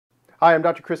Hi, I'm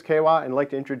Dr. Chris Kawa, and I'd like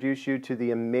to introduce you to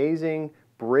the amazing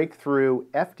breakthrough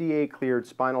FDA-cleared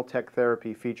SpinalTech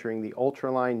therapy featuring the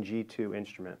Ultraline G2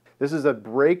 instrument. This is a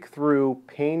breakthrough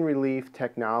pain relief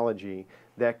technology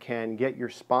that can get your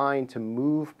spine to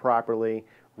move properly,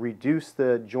 reduce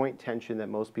the joint tension that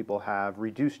most people have,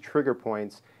 reduce trigger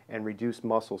points, and reduce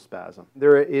muscle spasm.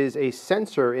 There is a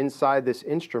sensor inside this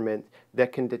instrument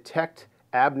that can detect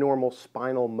abnormal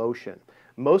spinal motion.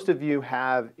 Most of you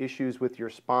have issues with your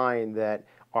spine that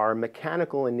are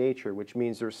mechanical in nature, which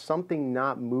means there's something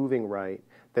not moving right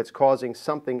that's causing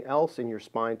something else in your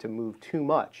spine to move too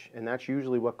much, and that's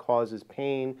usually what causes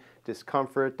pain,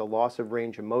 discomfort, the loss of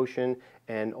range of motion,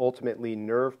 and ultimately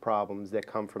nerve problems that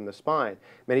come from the spine.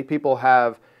 Many people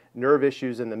have nerve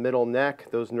issues in the middle neck.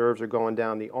 Those nerves are going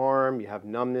down the arm. You have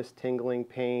numbness, tingling,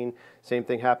 pain. Same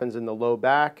thing happens in the low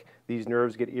back. These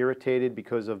nerves get irritated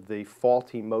because of the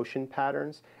faulty motion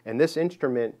patterns, and this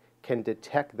instrument can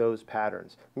detect those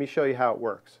patterns. Let me show you how it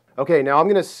works. Okay, now I'm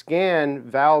going to scan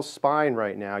Val's spine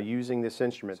right now using this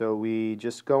instrument. So we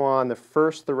just go on the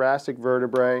first thoracic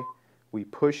vertebrae, we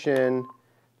push in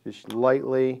just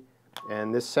lightly,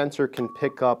 and this sensor can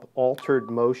pick up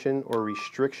altered motion or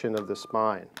restriction of the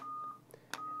spine.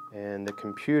 And the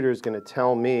computer is going to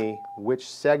tell me which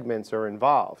segments are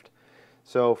involved.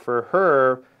 So for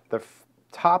her, the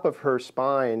top of her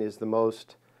spine is the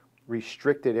most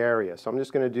restricted area. So I'm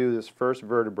just going to do this first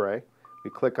vertebrae. We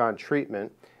click on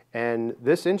treatment, and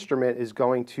this instrument is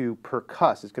going to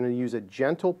percuss. It's going to use a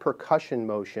gentle percussion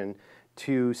motion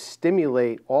to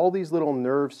stimulate all these little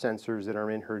nerve sensors that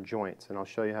are in her joints, and I'll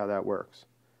show you how that works.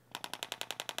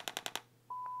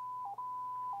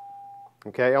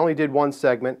 Okay, I only did one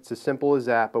segment. It's as simple as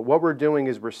that, but what we're doing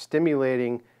is we're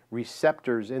stimulating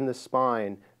receptors in the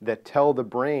spine that tell the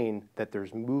brain that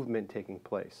there's movement taking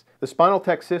place. The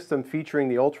SpinalTech system featuring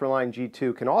the Ultraline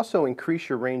G2 can also increase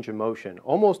your range of motion.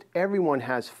 Almost everyone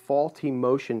has faulty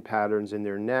motion patterns in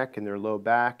their neck and their low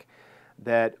back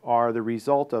that are the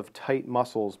result of tight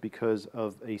muscles because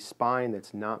of a spine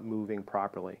that's not moving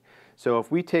properly. So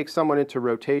if we take someone into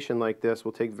rotation like this,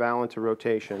 we'll take Val into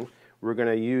rotation, we're going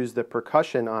to use the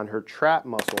percussion on her trap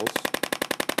muscles,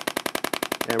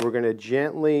 and we're going to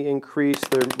gently increase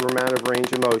the amount of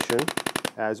range of motion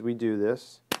as we do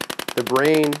this. The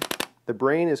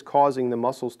brain is causing the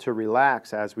muscles to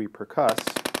relax as we percuss,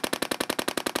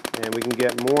 and we can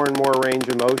get more and more range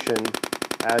of motion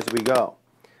as we go.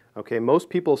 Okay, most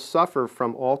people suffer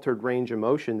from altered range of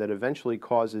motion that eventually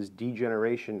causes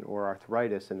degeneration or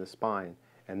arthritis in the spine,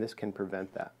 and this can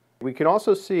prevent that. We can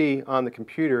also see on the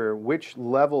computer which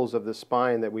levels of the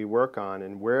spine that we work on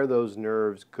and where those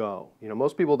nerves go. You know,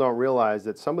 most people don't realize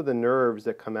that some of the nerves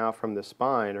that come out from the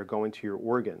spine are going to your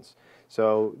organs.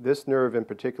 So this nerve in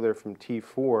particular from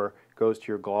T4 goes to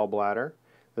your gallbladder.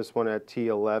 This one at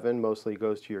T11 mostly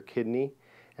goes to your kidney,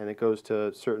 and it goes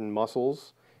to certain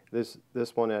muscles. This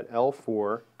one at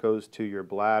L4 goes to your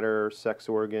bladder, sex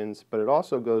organs, but it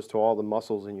also goes to all the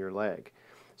muscles in your leg.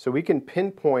 So we can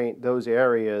pinpoint those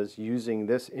areas using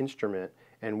this instrument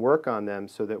and work on them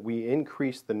so that we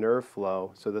increase the nerve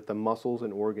flow so that the muscles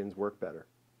and organs work better.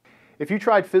 If you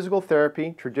tried physical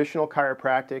therapy, traditional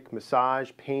chiropractic,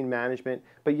 massage, pain management,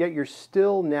 but yet you're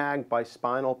still nagged by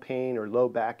spinal pain or low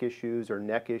back issues or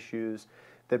neck issues,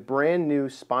 the brand new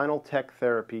SpinalTech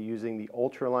therapy using the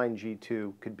Ultraline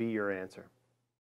G2 could be your answer.